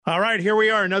All right, here we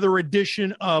are, another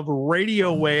edition of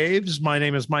Radio Waves. My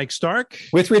name is Mike Stark.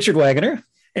 With Richard Wagoner.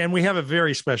 And we have a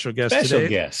very special guest today. Special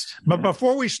guest. But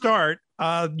before we start,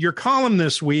 your column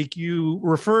this week, you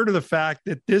refer to the fact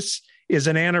that this is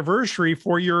an anniversary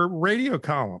for your radio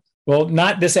column. Well,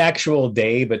 not this actual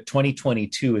day, but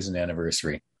 2022 is an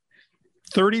anniversary.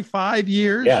 35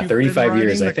 years? Yeah, 35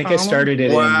 years. I think column? I started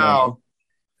it Wow.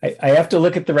 I have to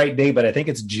look at the right day, but I think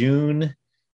it's June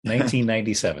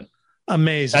 1997.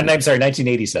 Amazing. I'm sorry,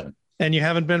 1987. And you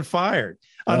haven't been fired.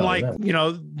 Unlike,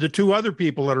 the two other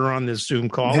people that are on this Zoom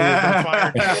call who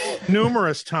have been fired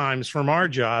numerous times from our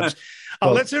jobs.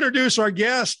 Let's introduce our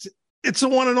guest. It's the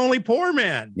one and only Poor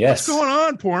Man. Yes. What's going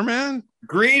on, Poor Man?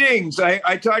 Greetings.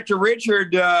 I talked to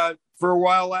Richard for a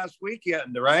while last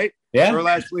weekend, right? Yeah. Or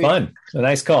last week. Fun. A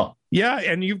nice call. Yeah.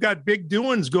 And you've got big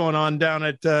doings going on down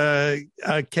at KOCI,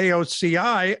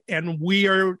 and we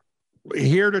are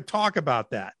here to talk about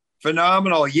that.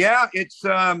 Phenomenal. Yeah. It's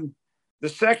the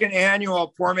second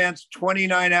annual Poor Man's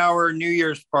 29-hour New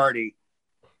Year's party.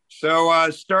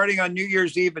 So starting on New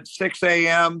Year's Eve at 6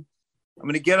 a.m., I'm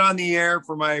going to get on the air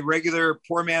for my regular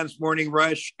Poor Man's Morning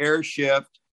Rush air shift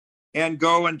and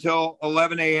go until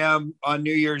 11 a.m. on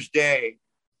New Year's Day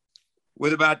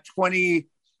with about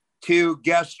 22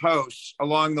 guest hosts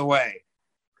along the way.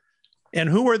 And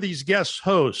who are these guest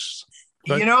hosts?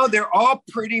 They're all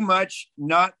pretty much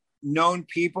not known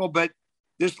people, but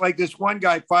this one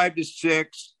guy, 5 to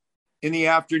 6 in the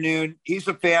afternoon, he's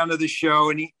a fan of the show,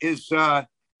 and he's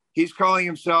calling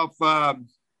himself what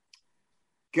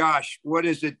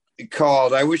is it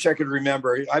called? I wish I could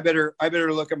remember. I better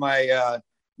look at my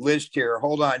list here.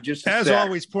 Hold on, just a as sec.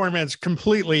 always, Poor Man's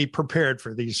completely prepared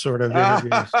for these sort of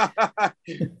interviews.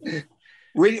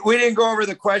 We didn't go over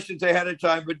the questions ahead of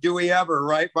time, but do we ever,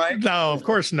 right, Mike? No, of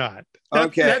course not.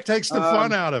 Okay, that takes the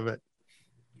fun out of it.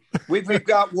 We've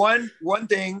got one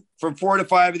thing from 4 to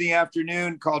 5 in the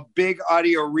afternoon called Big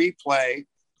Audio Replay.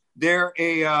 They're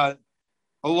a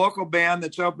local band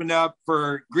that's opened up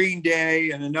for Green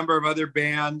Day and a number of other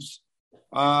bands.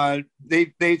 They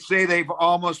say they've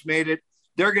almost made it.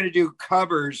 They're going to do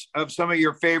covers of some of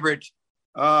your favorite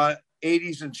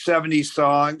 80s and 70s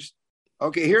songs.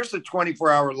 Okay, here's the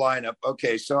 24-hour lineup.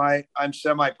 Okay, so I'm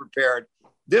semi-prepared.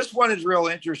 This one is real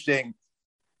interesting.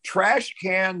 Trash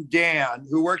Can Dan,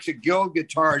 who works at Guild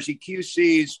Guitars, he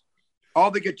QCs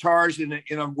all the guitars in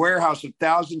a warehouse of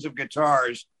thousands of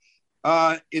guitars.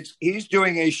 He's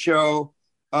doing a show,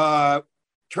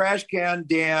 Trash Can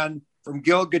Dan from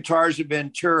Guild Guitars of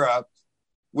Ventura,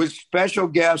 with special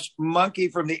guest Monkey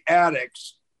from the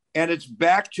Addicts, and it's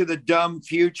Back to the Dumb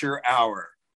Future Hour.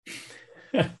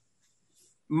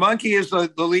 Monkey is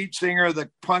the lead singer of the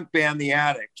punk band The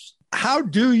Addicts. How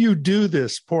do you do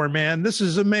this, Poor Man? This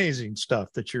is amazing stuff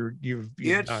that you've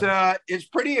done. It's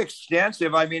pretty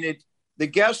extensive. I mean, the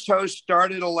guest hosts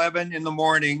start at 11 in the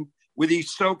morning with the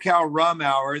SoCal Rum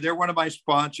Hour. They're one of my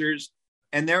sponsors,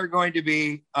 and they're going to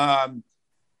be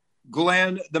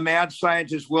Glenn, the mad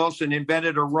scientist Wilson,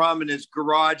 invented a rum in his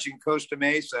garage in Costa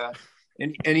Mesa,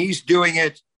 and he's doing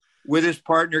it with his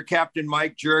partner, Captain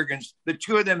Mike Juergens. The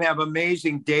two of them have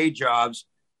amazing day jobs.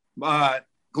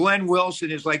 Glenn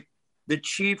Wilson is like the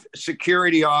chief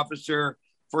security officer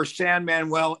for San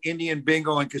Manuel Indian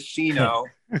Bingo and Casino.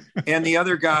 And the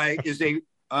other guy is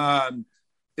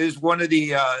one of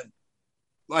the,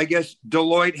 I guess,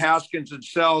 Deloitte Haskins and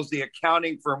Sells, the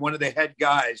accounting firm, one of the head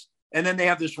guys. And then they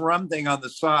have this rum thing on the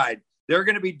side. They're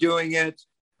going to be doing it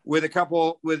with a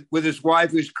couple, with his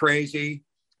wife, who's crazy,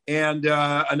 and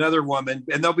another woman,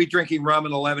 and they'll be drinking rum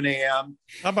at 11 a.m.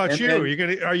 How about you?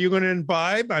 Are you going to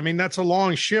imbibe? I mean, that's a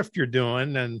long shift you're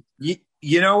doing. And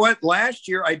you know what? Last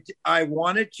year I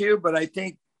wanted to, but I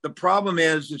think the problem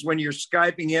is when you're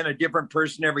Skyping in a different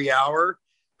person every hour,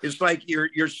 it's like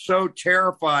you're so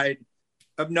terrified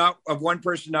of one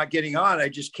person not getting on. I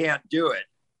just can't do it.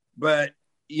 But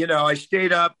I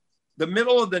stayed up. The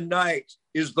middle of the night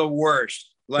is the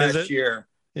worst last year.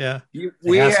 Yeah,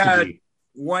 we had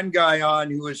one guy on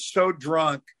who was so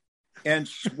drunk and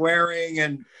swearing,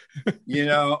 and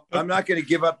I'm not going to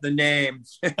give up the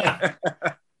names.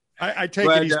 I take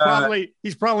it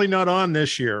he's probably not on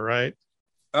this year, right?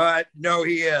 No,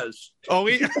 he is. Oh,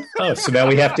 so now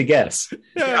we have to guess.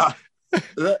 Yeah.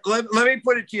 Let me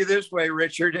put it to you this way,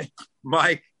 Richard and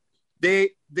Mike.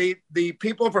 The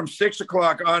people from 6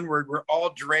 o'clock onward were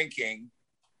all drinking.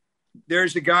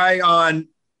 There's a guy on,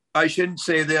 I shouldn't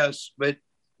say this, but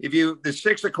the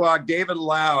 6 o'clock, David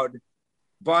Loud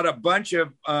bought a bunch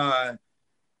of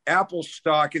Apple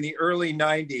stock in the early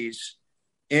 90s,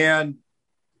 and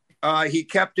he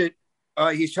kept it.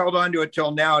 He's held on to it till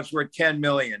now. It's worth $10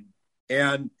 million.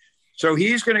 And so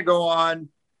he's going to go on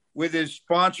with his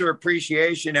sponsor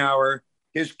appreciation hour.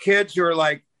 His kids who are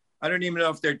like, I don't even know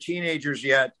if they're teenagers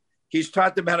yet. He's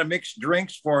taught them how to mix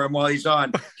drinks for him while he's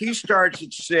on. He starts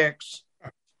at 6,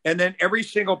 and then every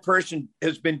single person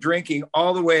has been drinking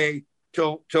all the way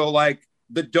till like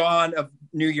the dawn of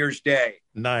New Year's Day.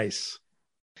 Nice.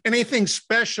 Anything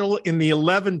special in the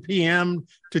 11 p.m.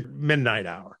 to midnight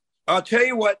hour? I'll tell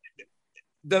you what.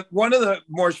 One of the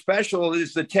more special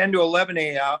is the 10 to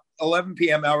 11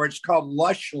 p.m. hour. It's called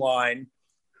Lush Line,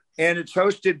 and it's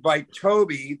hosted by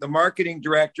Toby, the marketing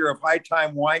director of High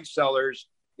Time Wine Cellars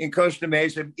in Costa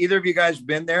Mesa. Have either of you guys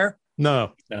been there?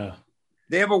 No.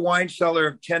 They have a wine cellar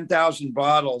of 10,000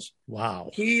 bottles.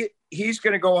 Wow. He's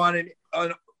going to go on,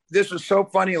 and this was so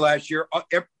funny last year.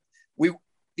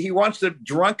 He wants the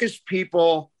drunkest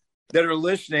people that are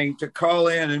listening to call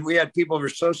in, and we had people who were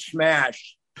so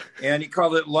smashed. And he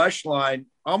called it Lush Line,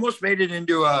 almost made it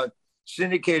into a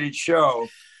syndicated show.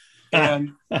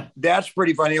 And that's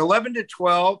pretty funny. 11 to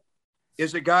 12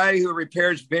 is a guy who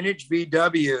repairs vintage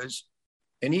VWs.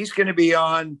 And he's going to be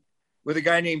on with a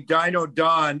guy named Dino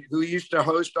Don, who used to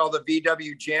host all the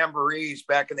VW jamborees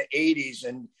back in the 80s.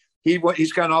 And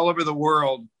he's gone all over the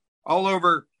world,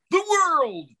 hosting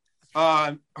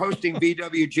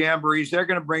VW jamborees. They're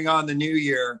going to bring on the new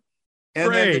year. And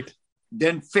Great.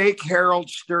 Then fake Harold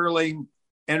Sterling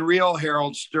and real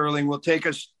Harold Sterling will take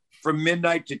us from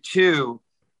midnight to 2.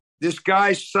 This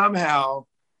guy somehow,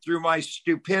 through my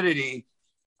stupidity,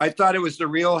 I thought it was the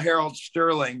real Harold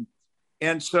Sterling.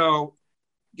 And so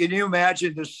can you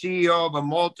imagine the CEO of a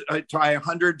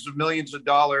multi-hundreds of millions of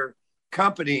dollar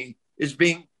company is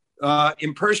being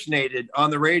impersonated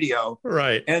on the radio?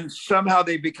 Right. And somehow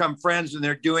they become friends and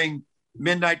they're doing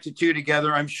midnight to 2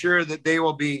 together. I'm sure that they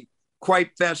will be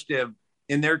quite festive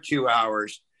in their 2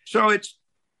 hours. So and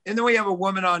then we have a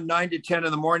woman on 9 to 10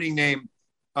 in the morning named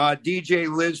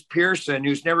DJ Liz Pearson,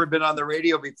 who's never been on the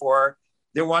radio before,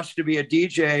 that wants to be a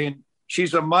DJ. And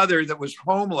she's a mother that was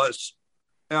homeless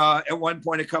at one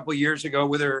point a couple of years ago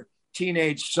with her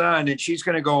teenage son. And she's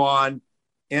going to go on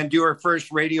and do her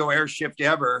first radio air shift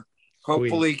ever,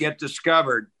 hopefully get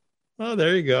discovered. Oh,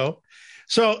 there you go.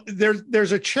 So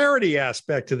there's a charity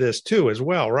aspect to this too, as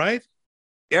well, right?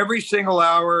 Every single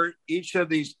hour, each of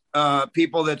these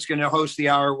people that's going to host the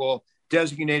hour will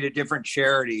designate a different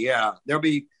charity. Yeah, there'll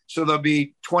be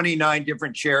 29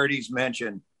 different charities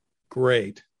mentioned.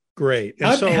 Great.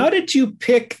 How did you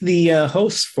pick the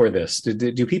hosts for this?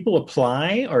 Do people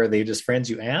apply, or are they just friends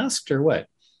you asked, or what?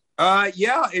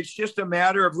 Yeah, it's just a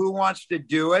matter of who wants to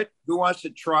do it, who wants to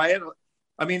try it.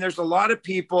 I mean, there's a lot of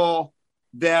people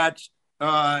that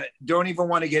don't even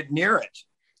want to get near it.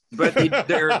 But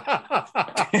they're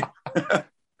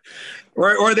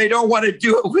or they don't want to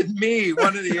do it with me,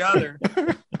 one or the other.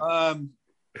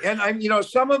 And I'm,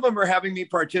 some of them are having me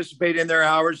participate in their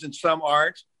hours and some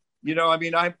aren't.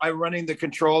 I'm running the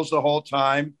controls the whole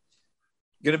time.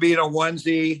 Going to be in a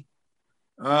onesie.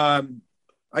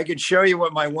 I could show you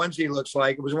what my onesie looks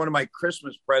like. It was one of my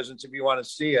Christmas presents if you want to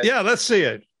see it. Yeah, let's see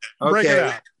it. Break it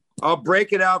out. I'll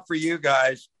break it out for you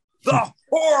guys. The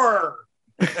horror.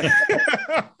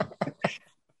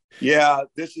 Yeah,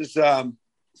 this is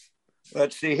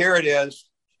let's see, here it is,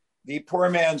 the poor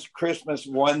man's Christmas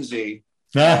onesie.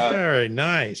 Very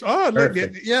nice. Oh, look,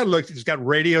 look, it's got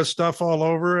radio stuff all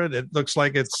over it. It looks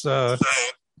like it's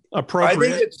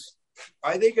appropriate.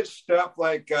 I think it's stuff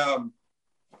like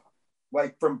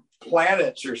from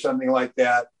planets or something like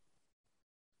that.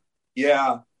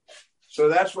 Yeah, so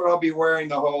that's what I'll be wearing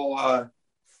the whole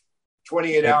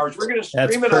 28 hours. We're going to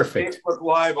stream it on Facebook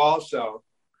Live also.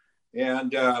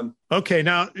 And okay,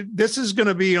 now this is going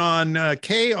to be on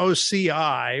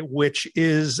KOCI, which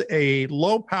is a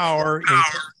low power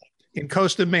in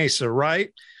Costa Mesa,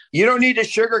 right? You don't need to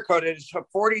sugarcoat it. It's a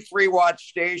 43 watt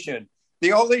station.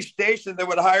 The only station that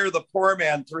would hire the poor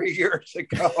man 3 years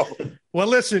ago. Well,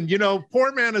 listen,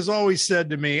 poor man has always said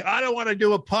to me, I don't want to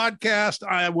do a podcast.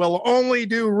 I will only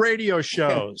do radio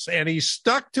shows. And he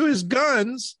stuck to his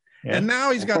guns. Yeah. And now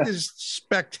he's got this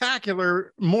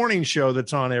spectacular morning show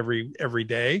that's on every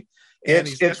day. And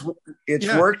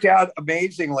it's worked out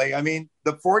amazingly. I mean,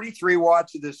 the 43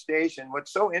 watts of the station,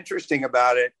 what's so interesting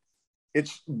about it,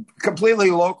 it's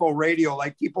completely local radio.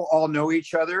 Like, people all know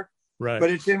each other. Right. But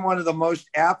it's in one of the most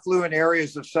affluent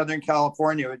areas of Southern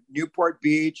California, Newport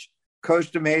Beach,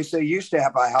 Costa Mesa. Used to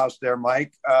have a house there,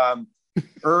 Mike.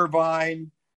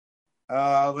 Irvine.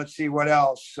 Let's see what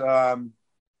else.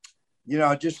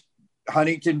 Just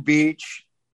Huntington Beach,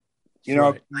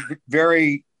 right.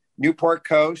 Very Newport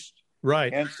Coast.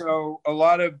 Right. And so a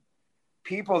lot of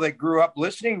people that grew up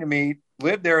listening to me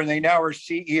lived there, and they now are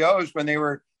CEOs when they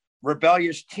were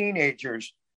rebellious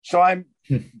teenagers. So I'm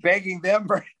begging them.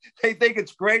 They think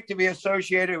it's great to be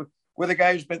associated with a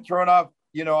guy who's been thrown off,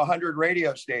 100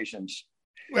 radio stations.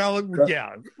 Well,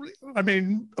 yeah. I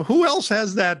mean, who else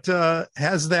has that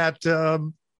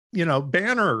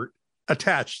banner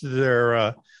attached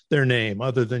to their name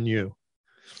other than you?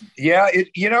 Yeah,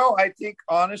 I think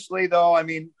honestly though, I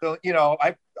mean,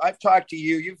 I've talked to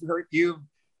you. You've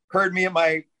heard me at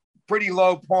my pretty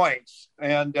low points,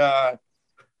 and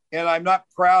I'm not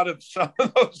proud of some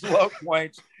of those low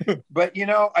points. But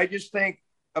I just think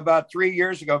about 3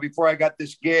 years ago, before I got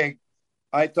this gig,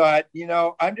 I thought,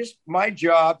 my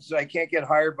job, so I can't get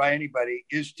hired by anybody,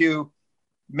 is to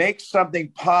make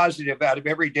something positive out of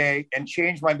every day and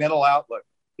change my mental outlook.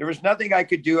 There was nothing I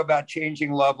could do about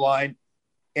changing Loveline.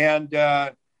 And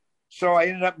so I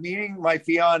ended up meeting my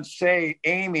fiance,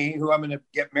 Amy, who I'm going to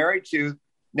get married to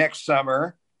next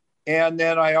summer. And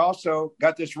then I also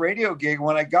got this radio gig.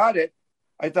 When I got it,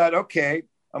 I thought, okay,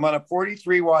 I'm on a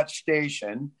 43-watt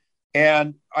station.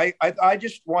 And I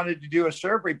just wanted to do a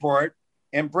surf report.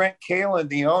 And Brent Kalin,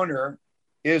 the owner,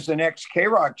 is an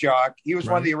ex-K-Rock jock. He was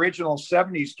one of the original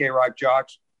 70s K-Rock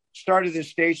jocks, started this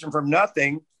station from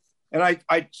nothing. And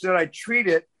I said I'd treat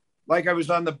it like I was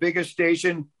on the biggest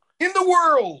station in the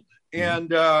world.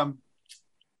 And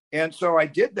so I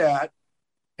did that.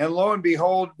 And lo and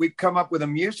behold, we've come up with a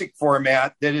music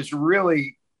format that is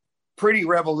really pretty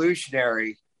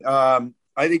revolutionary. I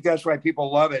think that's why people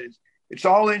love it. It's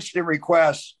all instant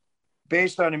requests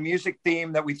based on a music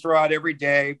theme that we throw out every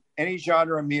day, any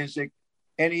genre of music,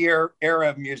 any era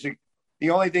of music.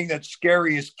 The only thing that's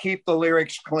scary is keep the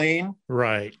lyrics clean.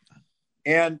 Right.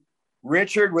 And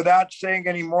Richard, without saying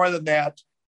any more than that,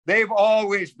 they've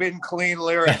always been clean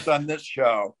lyrics on this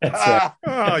show.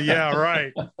 Oh, yeah,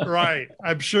 right. Right.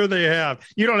 I'm sure they have.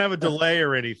 You don't have a delay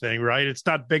or anything, right? It's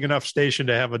not big enough station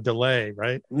to have a delay,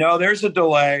 right? No, there's a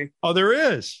delay. Oh,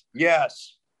 there is?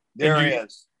 Yes, there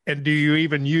is. And do you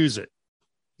even use it?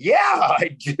 Yeah,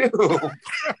 I do.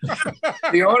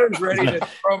 The owner's ready to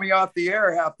throw me off the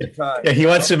air half the time. Yeah, he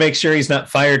wants to make sure he's not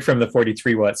fired from the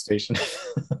 43-watt station.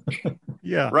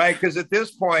 Yeah. Right, because at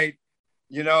this point,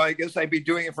 I guess I'd be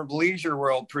doing it from Leisure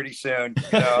World pretty soon.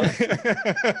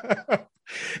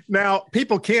 Now,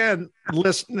 people can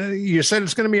listen. You said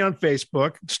it's going to be on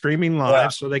Facebook, streaming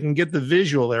live, so they can get the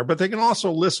visual there, but they can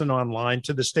also listen online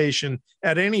to the station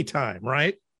at any time,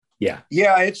 right? Yeah.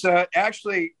 Yeah, it's a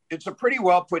pretty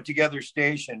well put together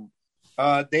station.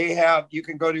 You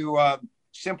can go to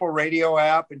Simple Radio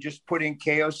app and just put in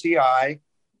KOCI.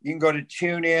 You can go to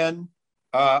TuneIn,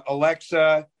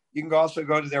 Alexa. You can also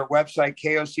go to their website,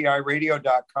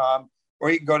 kociradio.com, or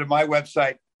you can go to my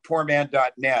website,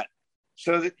 poorman.net.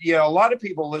 So that, a lot of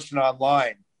people listen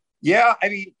online. Yeah. I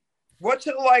mean, what's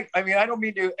it like? I mean, I don't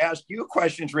mean to ask you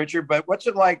questions, Richard, but what's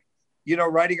it like,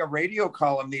 writing a radio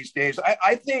column these days?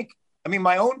 I think,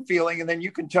 my own feeling, and then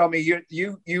you can tell me,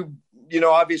 you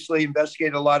obviously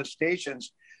investigated a lot of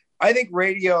stations. I think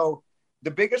radio,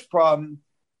 the biggest problem,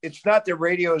 it's not that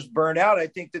radio is burned out. I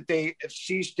think that they have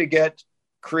ceased to get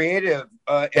creative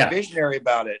and visionary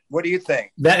about it. What do you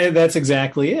think? That's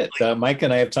exactly it. Mike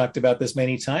and I have talked about this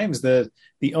many times. The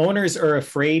owners are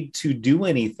afraid to do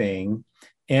anything.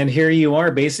 And here you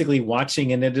are basically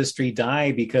watching an industry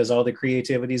die because all the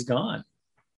creativity is gone.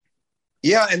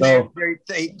 Yeah, and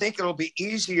they think it'll be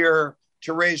easier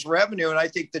to raise revenue. And I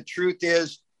think the truth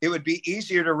is it would be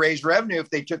easier to raise revenue if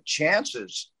they took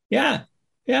chances. Yeah,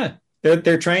 yeah.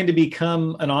 They're trying to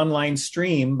become an online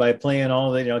stream by playing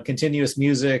all the continuous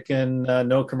music and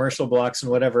no commercial blocks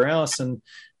and whatever else. And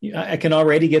I can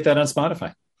already get that on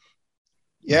Spotify.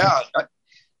 Yeah.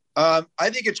 I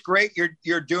think it's great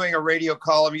you're doing a radio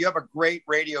column. You have a great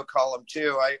radio column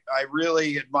too. I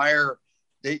really admire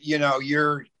that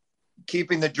you're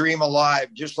keeping the dream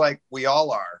alive, just like we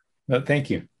all are. Well, thank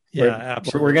you. Yeah,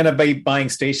 absolutely. We're going to be buying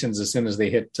stations as soon as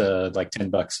they hit like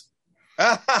 $10.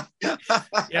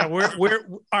 Yeah,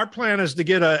 our plan is to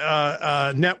get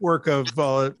a network of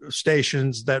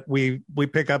stations that we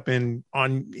pick up in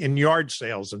yard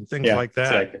sales and things like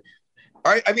that. Exactly.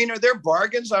 Are there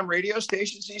bargains on radio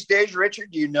stations these days,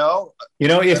 Richard? Do you know?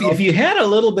 If you had a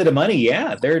little bit of money,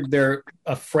 yeah, they're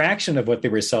a fraction of what they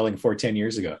were selling for 10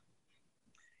 years ago.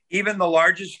 Even the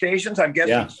largest stations, I'm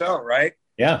guessing so, right?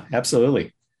 Yeah,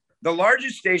 absolutely. The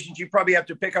largest stations, you probably have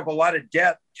to pick up a lot of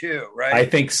debt too, right? I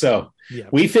think so. Yeah.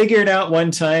 We figured out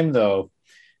one time, though,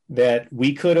 that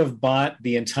we could have bought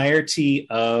the entirety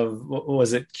of, what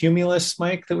was it, Cumulus,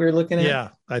 Mike, that we were looking at? Yeah,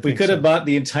 I think we could have bought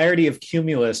the entirety of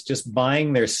Cumulus just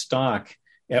buying their stock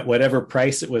at whatever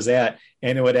price it was at,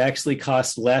 and it would actually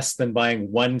cost less than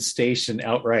buying one station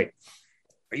outright.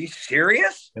 Are you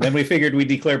serious? And then we figured we'd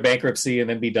declare bankruptcy and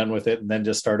then be done with it and then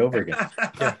just start over again.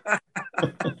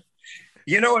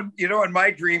 Yeah. What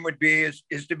my dream would be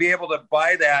is to be able to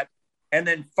buy that and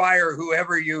then fire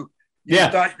whoever you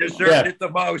thought deserved it the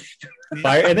most.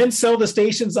 Fire, and then sell the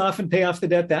stations off and pay off the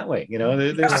debt that way.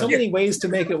 There's so many ways to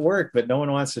make it work, but no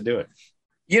one wants to do it.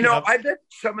 I bet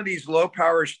some of these low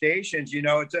power stations,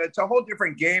 it's a whole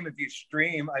different game if you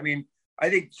stream. I mean, I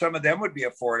think some of them would be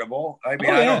affordable. I mean,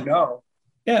 I don't know.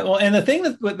 Yeah, well, and the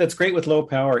thing that's great with low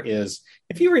power is,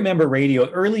 if you remember radio,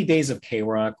 early days of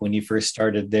K-Rock, when you first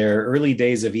started there, early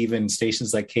days of even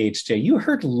stations like KHJ, you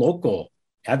heard local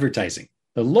advertising.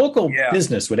 The local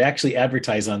business would actually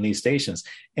advertise on these stations.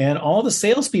 And all the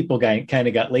salespeople kind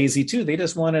of got lazy too. They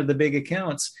just wanted the big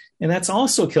accounts. And that's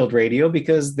also killed radio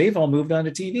because they've all moved on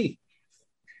to TV.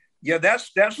 Yeah,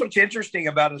 that's what's interesting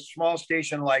about a small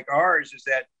station like ours is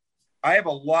that I have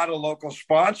a lot of local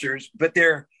sponsors, but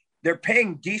they're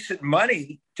paying decent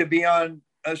money to be on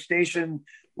a station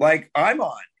like I'm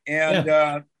on.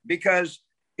 And because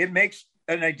it makes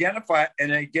an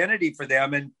identity for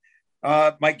them. And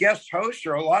my guest hosts,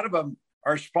 a lot of them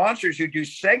are sponsors who do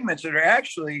segments that are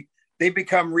actually, they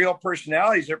become real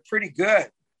personalities. They're pretty good.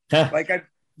 Like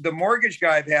the mortgage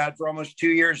guy I've had for almost 2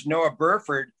 years, Noah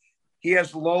Burford, he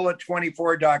has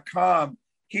Lola24.com.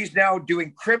 He's now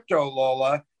doing Crypto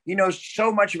Lola. He knows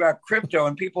so much about crypto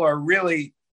and people are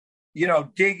really,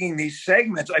 digging these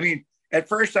segments. I mean, at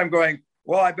first I'm going,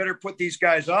 well, I better put these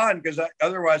guys on because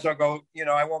otherwise I'll go,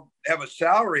 I won't have a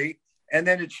salary. And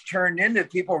then it's turned into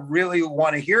people really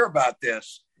want to hear about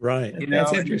this. Right.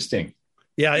 That's interesting.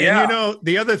 Yeah. And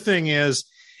the other thing is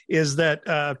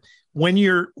that when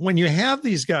you have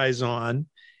these guys on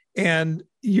and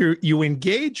you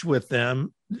engage with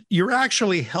them, you're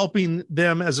actually helping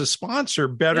them as a sponsor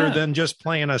better than just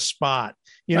playing a spot.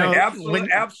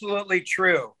 Absolutely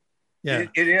true. Yeah,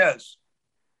 it is.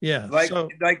 Yeah.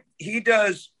 Like he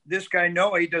does, this guy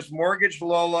Noah, he does Mortgage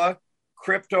Lola,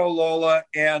 Crypto Lola,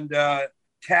 and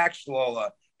Tax Lola.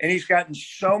 And he's gotten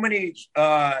so many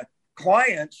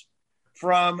clients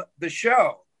from the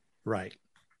show. Right.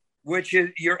 Which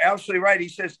is, you're absolutely right. He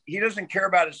says he doesn't care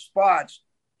about his spots.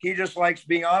 He just likes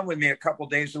being on with me a couple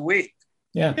days a week.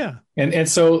 Yeah. Yeah. And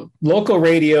so local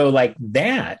radio like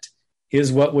that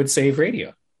is what would save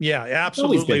radio. Yeah,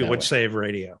 absolutely would save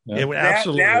radio. Yeah. It would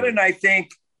absolutely. That and I think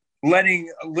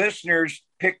letting listeners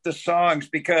pick the songs,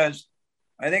 because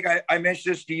I think I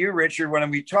mentioned this to you, Richard, when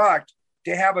we talked,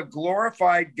 to have a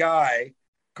glorified guy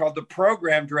called the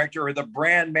program director or the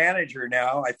brand manager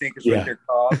now, I think is what they're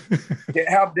called, to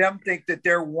have them think that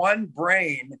their one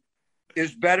brain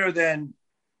is better than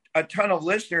a ton of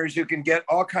listeners who can get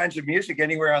all kinds of music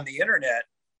anywhere on the internet.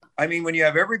 I mean, when you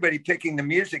have everybody picking the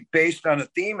music based on a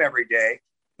theme every day,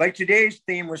 like today's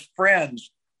theme was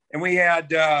Friends. And we had,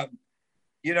 the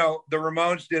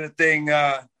Ramones did a thing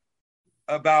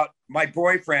about my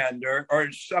boyfriend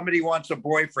or somebody wants a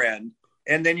boyfriend.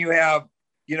 And then you have,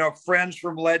 Friends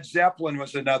from Led Zeppelin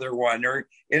was another one,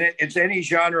 it's any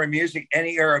genre of music,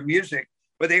 any era of music,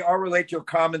 but they all relate to a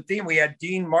common theme. We had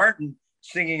Dean Martin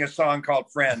singing a song called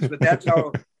Friends, but that's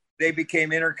how they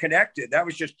became interconnected. That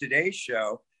was just today's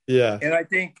show. Yeah. And I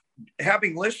think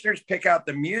having listeners pick out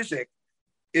the music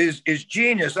is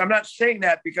genius. I'm not saying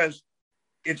that because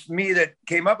it's me that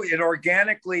came up with it. It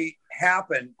organically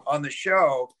happened on the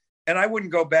show, and I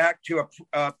wouldn't go back to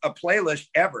a playlist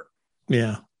ever.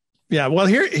 Yeah. Yeah. Well,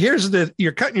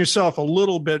 you're cutting yourself a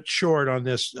little bit short on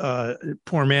this,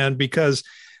 poor man, because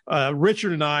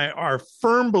Richard and I are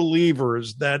firm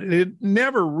believers that it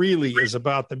never really is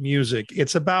about the music.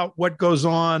 It's about what goes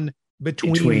on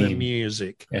between the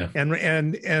music. Yeah.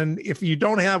 And if you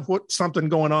don't have something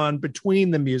going on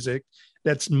between the music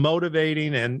that's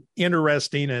motivating and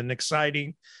interesting and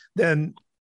exciting, then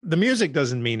the music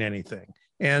doesn't mean anything.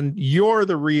 And you're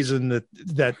the reason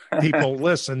that people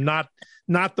listen, not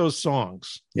those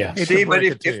songs. Yeah. See, but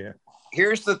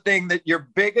here's the thing, that your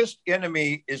biggest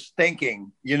enemy is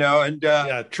thinking, and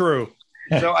yeah, true.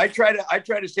 So I try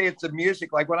to say it's the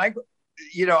music. Like when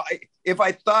if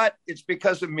I thought it's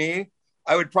because of me,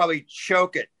 I would probably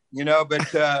choke it,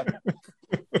 but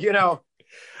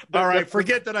all right,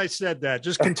 forget that I said that.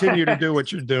 Just continue to do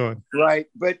what you're doing. Right.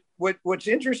 But what's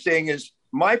interesting is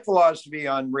my philosophy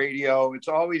on radio, it's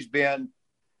always been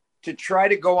to try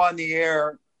to go on the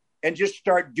air and just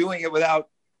start doing it without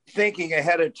thinking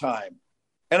ahead of time.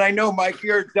 And I know, Mike,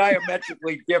 you're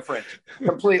diametrically different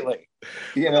completely.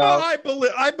 Well,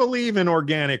 I believe in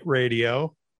organic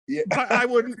radio. Yeah. I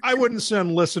wouldn't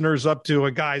send listeners up to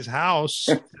a guy's house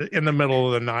in the middle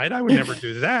of the night. I would never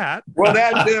do that. Well,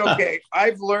 that's okay.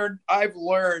 I've learned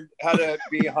how to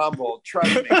be humble.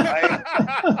 Trust me.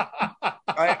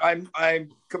 I'm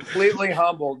completely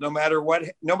humbled. No matter what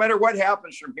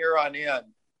happens from here on in,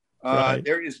 right.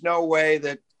 There is no way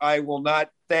that I will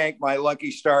not thank my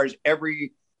lucky stars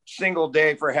every single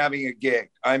day for having a gig.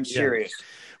 I'm serious. Yeah.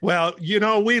 Well,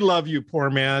 we love you, poor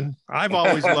man. I've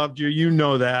always loved you. You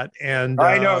know that. And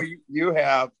I know you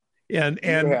have. And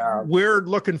we're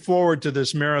looking forward to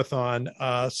this marathon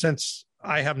since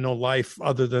I have no life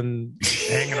other than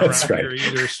hanging around here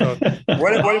either. So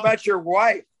what about your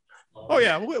wife? Oh,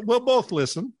 yeah. We'll both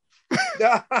listen.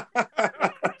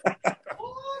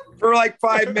 For like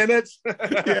 5 minutes.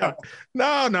 Yeah.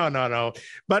 No.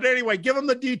 But anyway, give them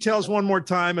the details one more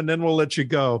time and then we'll let you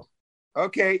go.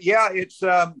 Okay. Yeah. It's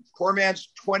Poor Man's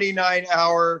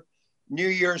 29-hour New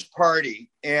Year's party.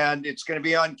 And it's going to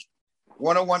be on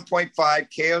 101.5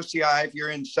 KOCI if you're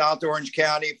in South Orange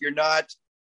County. If you're not,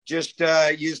 just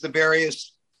use the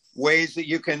various ways that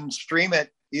you can stream it,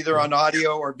 either on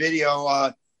audio or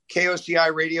video.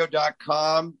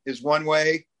 KOCIradio.com is one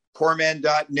way,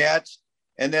 poorman.net.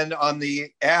 And then on the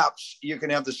apps, you can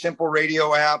have the Simple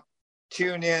Radio app,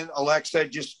 tune in, Alexa,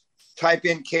 just type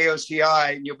in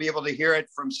KOCI and you'll be able to hear it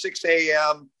from 6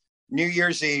 a.m. New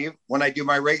Year's Eve when I do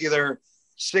my regular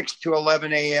 6 to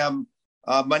 11 a.m.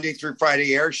 Monday through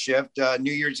Friday air shift.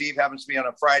 New Year's Eve happens to be on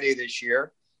a Friday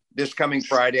this coming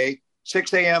Friday,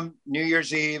 6 a.m. New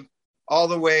Year's Eve, all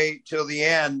the way till the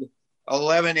end,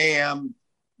 11 a.m.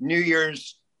 New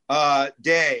Year's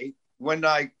Day, when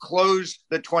I close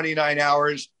the 29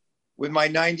 hours with my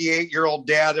 98-year-old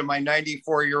dad and my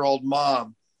 94-year-old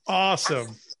mom.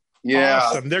 Awesome. Yeah.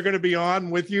 Awesome. They're going to be on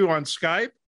with you on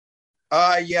Skype?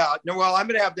 Yeah. No, well, I'm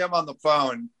going to have them on the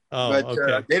phone, but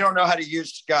okay. They don't know how to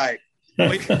use Skype.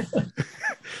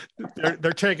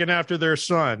 They're taking after their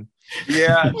son.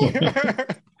 Yeah.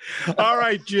 All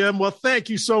right, Jim. Well, thank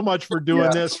you so much for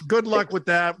doing this. Good luck with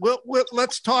that.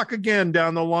 Let's talk again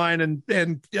down the line and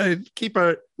keep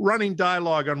a running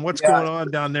dialogue on what's going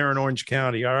on down there in Orange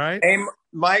County. All right. Hey,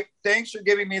 Mike, thanks for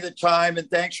giving me the time and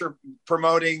thanks for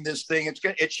promoting this thing.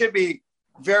 It should be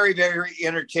very, very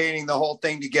entertaining, the whole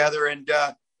thing together.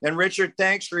 And Richard,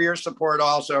 thanks for your support.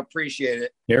 Also appreciate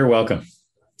it. You're welcome.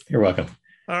 You're welcome.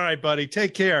 All right, buddy.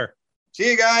 Take care.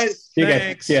 See you guys.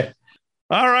 Thanks. Yeah.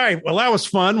 All right. Well, that was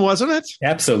fun, wasn't it?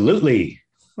 Absolutely.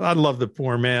 I love the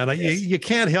poor man. Yes. You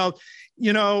can't help,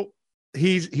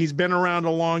 he's been around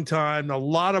a long time, a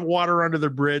lot of water under the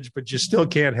bridge, but you still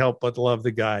can't help but love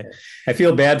the guy. I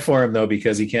feel bad for him though,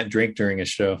 because he can't drink during a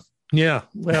show. Yeah.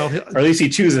 Well, or at least he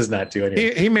chooses not to.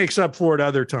 Anyway. He makes up for it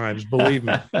other times. Believe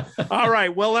me. All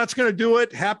right. Well, that's going to do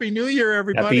it. Happy New Year,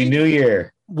 everybody. Happy New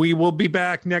Year. We will be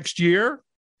back next year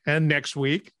and next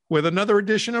week with another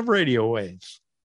edition of Radio Waves.